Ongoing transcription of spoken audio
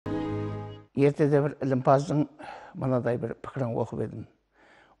Ертеде бір ілімпаздың мынадай бір пікірін оқып едім.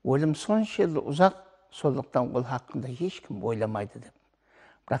 Өлім соншалық ұзақ, сондықтан ол хақында ешкім ойламайды деп.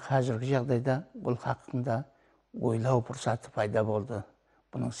 Бірақ ҳәзирги жағдайда ол хақында ойлау фұрсаты пайда болды.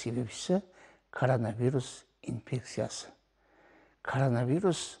 Бұның себебісі коронавирус инфекциясы.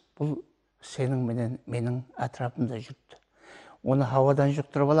 Коронавирус бұл сенің менің атрапымда жүрді. Оны хауадан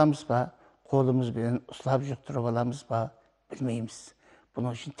жұқтырып аламыз ба, қолымызбен ұстап жұқтырып аламыз ба, білмейміз.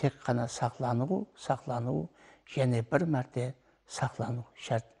 Бұның үшін тек қана сақлану, және бір мәрте сақлану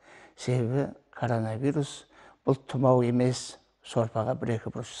шарт. Себебі коронавирус бұл тұмау емес, сорпаға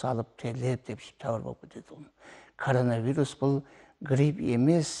бір-екі бұрыш салып, терлеп деп тәуір болып кетеді. Коронавирус бұл грипп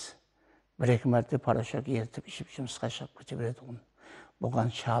емес, бір-екі мәрте порошок ертіп ішіп жұмысқа шығып кете береді.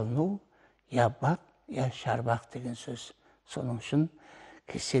 Бұған шалыну, я бақ, я шарбақ деген сөз. Соның үшін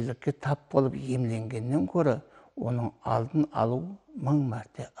кеселдікке тап болып емленгеннен көрі, оның алдын алу 1000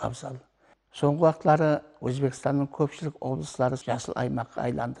 мәрте абзал. Соңғы вақытлары Өзбекстанның көпшілік облыстары жасыл аймаққа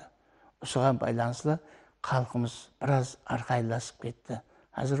айланды. Осыған байланысты халқымыз біраз арқайласып кетті.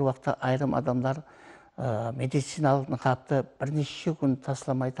 Қазір уақытта айрым адамдар медициналық нықапты бірнеше күн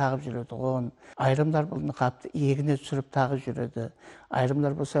тасламай тағып жүреді. Айрымдар бұл нықапты иегіне түсіріп тағып жүреді.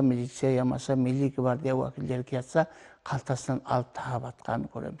 Айрымдар болса милиция ямаса, милли гвардия уәкілдері келсе, қалтасынан алып тағып атқанын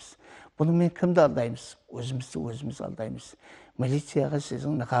көреміз. Бұны мен кімді алдаймыз? Өзіміз алдаймыз. Милицияға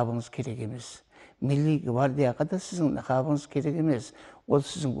сіздің нықабыңыз керек емес. Милли гвардияға да сіздің нықабыңыз керек емес. Ол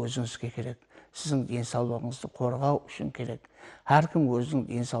сіздің өзіңізге керек. Сіздің денсаулығыңызды қорғау үшін керек. Әркім өзінің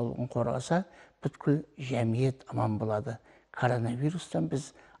денсаулығын қорғаса, бүткіл жәмиет аман болады. Коронавирустан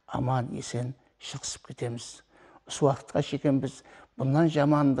біз аман есен шығысып кетеміз. Осы уақытқа шекен біз бұнан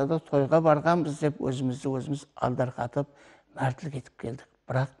жаманында да тойға барғанбыз деп өзіміз алдарқатып мәртілік етіп келдік.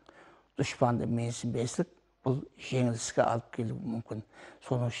 Бірақ дұшпанды менсінбестік бұл жеңіліске алып келуі мүмкін.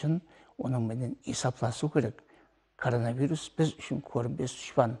 Соның үшін оның менен есапласу керек. Коронавирус біз үшін көрінбес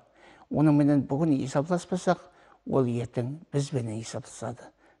дұшпан. Оның менен бүгін есапласпасақ, ол ертең бізбенен есапласады.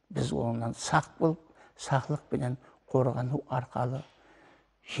 Біз онынан сақ болып, сақлықпенен қорғану арқалы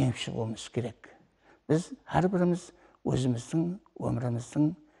жеңіп шығуымыз керек. Біз әрбіріміз өзіміздің өміріміздің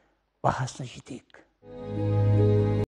бағасына жетейік.